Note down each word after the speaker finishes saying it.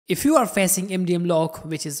If you are facing MDM lock,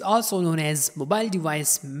 which is also known as mobile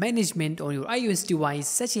device management on your iOS device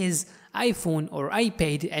such as iPhone or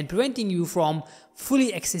iPad and preventing you from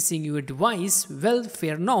fully accessing your device, well,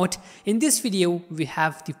 fear not. In this video, we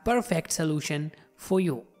have the perfect solution for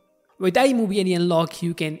you. With iMovie anyunlock,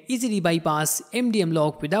 you can easily bypass MDM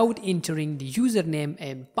lock without entering the username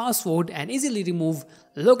and password and easily remove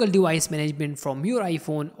local device management from your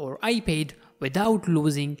iPhone or iPad without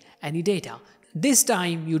losing any data. This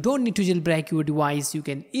time, you don't need to jailbreak your device. You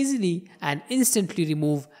can easily and instantly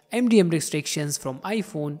remove MDM restrictions from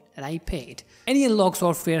iPhone and iPad. anyunlock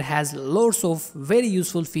software has lots of very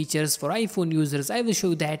useful features for iPhone users. I will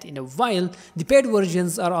show that in a while. The paid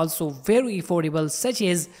versions are also very affordable, such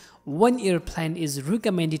as 1-year plan is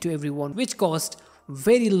recommended to everyone, which costs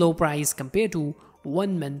very low price compared to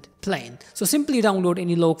 1-month plan. So simply download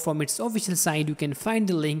anyunlock from its official site. You can find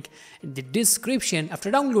the link in the description.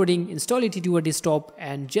 After downloading, install it to your desktop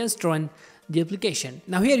and just run the application.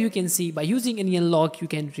 Now here you can see by using anyunlock you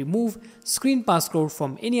can remove screen passcode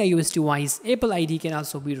from any iOS device. Apple ID can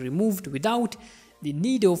also be removed without the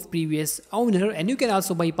need of previous owner, and you can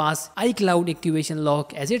also bypass iCloud activation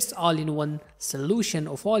lock as it's all-in-one solution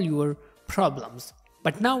of all your problems.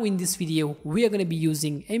 But now in this video we are going to be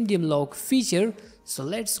using MDM lock feature, so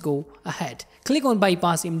let's go ahead. Click on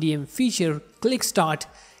bypass MDM feature, click start,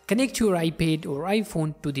 connect your iPad or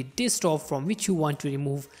iPhone to the desktop from which you want to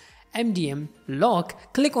remove MDM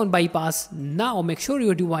lock. Click on bypass. Now make sure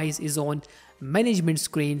your device is on management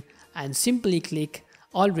screen and simply click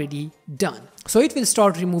already done. So it will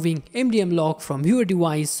start removing MDM lock from your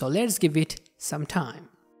device, so let's give it some time.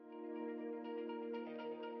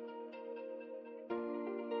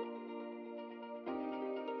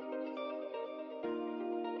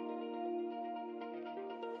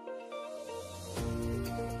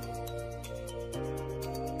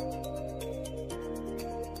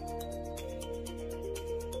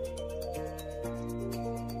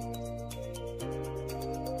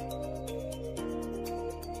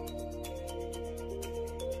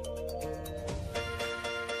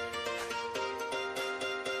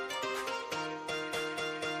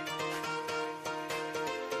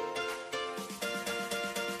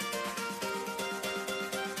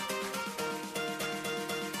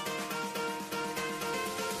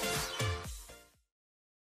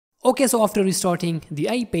 Okay, so after restarting the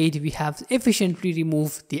iPad, we have efficiently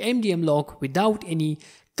removed the MDM lock without any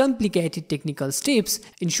complicated technical steps,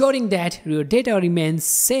 ensuring that your data remains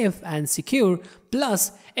safe and secure.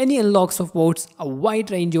 Plus, anyunlock supports a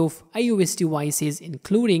wide range of iOS devices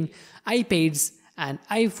including iPads and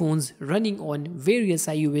iPhones running on various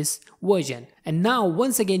iOS versions. And now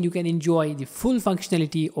once again you can enjoy the full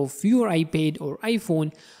functionality of your iPad or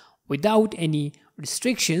iPhone without any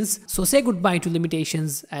restrictions. So say goodbye to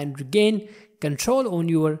limitations and regain control on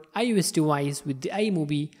your iOS device with the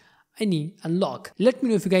iMovie anyunlock. Let me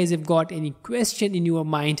know if you guys have got any question in your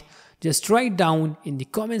mind. Just write down in the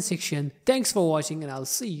comment section. Thanks for watching and I'll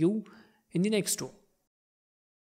see you in the next one.